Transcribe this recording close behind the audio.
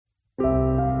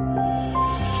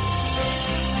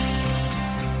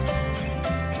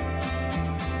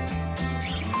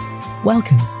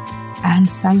Welcome, and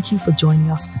thank you for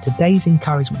joining us for today's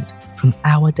encouragement from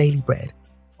Our Daily Bread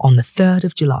on the 3rd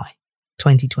of July,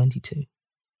 2022.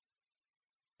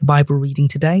 The Bible reading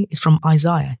today is from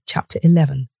Isaiah chapter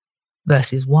 11,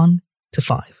 verses 1 to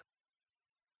 5.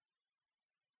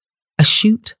 A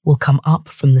shoot will come up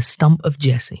from the stump of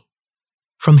Jesse.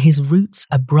 From his roots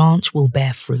a branch will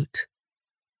bear fruit.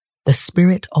 The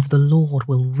Spirit of the Lord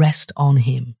will rest on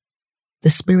him, the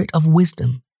Spirit of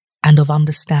wisdom and of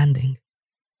understanding,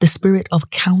 the Spirit of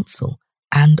counsel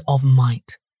and of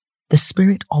might, the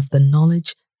Spirit of the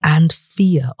knowledge and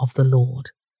fear of the Lord,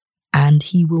 and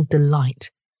he will delight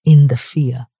in the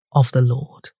fear of the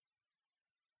Lord.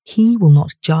 He will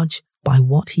not judge by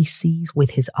what he sees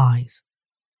with his eyes,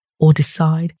 or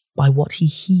decide by what he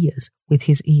hears with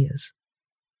his ears,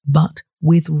 but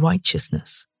with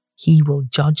righteousness he will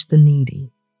judge the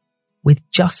needy. With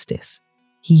justice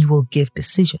he will give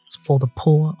decisions for the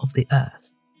poor of the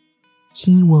earth.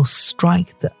 He will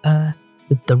strike the earth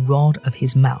with the rod of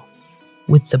his mouth.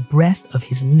 With the breath of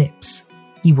his lips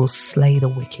he will slay the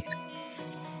wicked.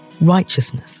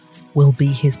 Righteousness will be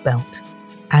his belt,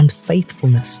 and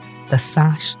faithfulness the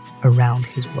sash around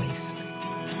his waist.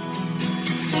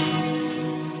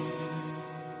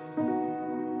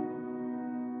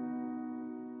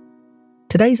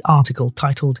 Today's article,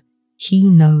 titled "He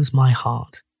Knows My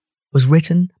Heart," was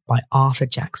written by Arthur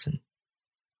Jackson.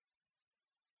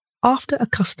 After a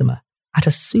customer at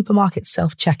a supermarket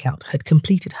self-checkout had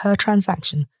completed her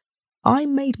transaction, I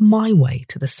made my way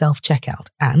to the self-checkout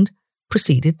and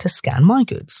proceeded to scan my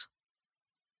goods.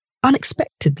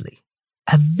 Unexpectedly,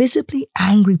 a visibly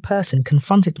angry person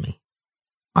confronted me.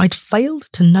 I'd failed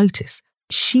to notice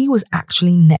she was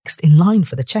actually next in line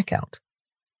for the checkout.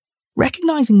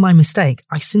 Recognizing my mistake,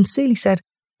 I sincerely said,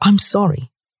 "I'm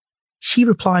sorry." She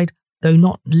replied, though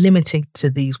not limited to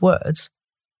these words,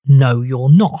 "No, you're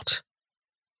not."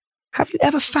 Have you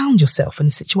ever found yourself in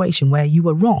a situation where you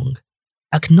were wrong,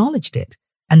 acknowledged it,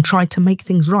 and tried to make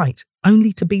things right,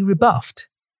 only to be rebuffed?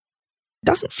 It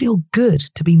doesn't feel good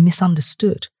to be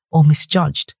misunderstood or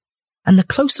misjudged, and the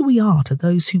closer we are to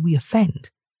those who we offend,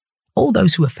 or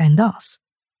those who offend us,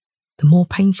 the more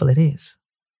painful it is.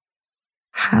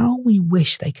 How we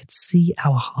wish they could see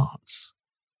our hearts.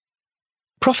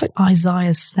 Prophet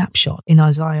Isaiah's snapshot in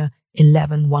Isaiah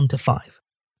 11, 1-5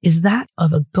 is that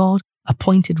of a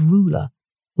God-appointed ruler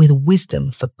with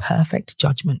wisdom for perfect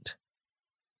judgment.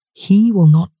 He will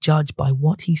not judge by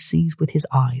what he sees with his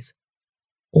eyes,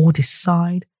 or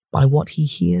decide by what he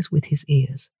hears with his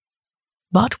ears,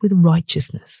 but with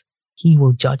righteousness he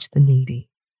will judge the needy.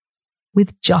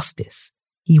 With justice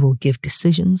he will give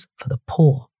decisions for the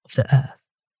poor of the earth.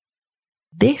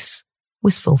 This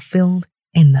was fulfilled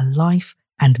in the life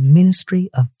and ministry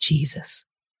of Jesus.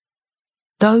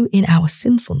 Though in our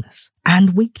sinfulness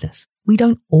and weakness we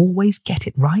don't always get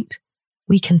it right,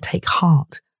 we can take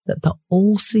heart that the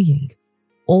all-seeing,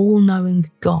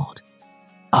 all-knowing God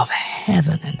of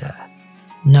heaven and earth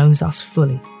knows us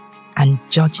fully and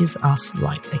judges us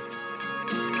rightly.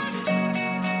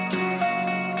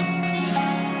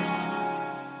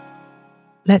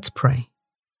 Let's pray.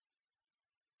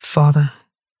 Father,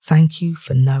 thank you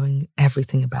for knowing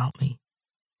everything about me,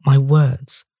 my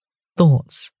words,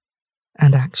 thoughts,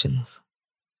 and actions.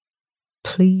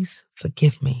 Please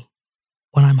forgive me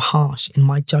when I'm harsh in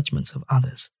my judgments of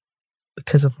others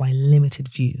because of my limited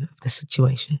view of the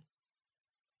situation.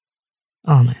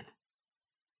 Amen.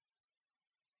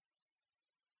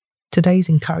 Today's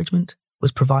encouragement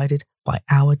was provided by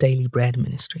Our Daily Bread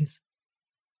Ministries.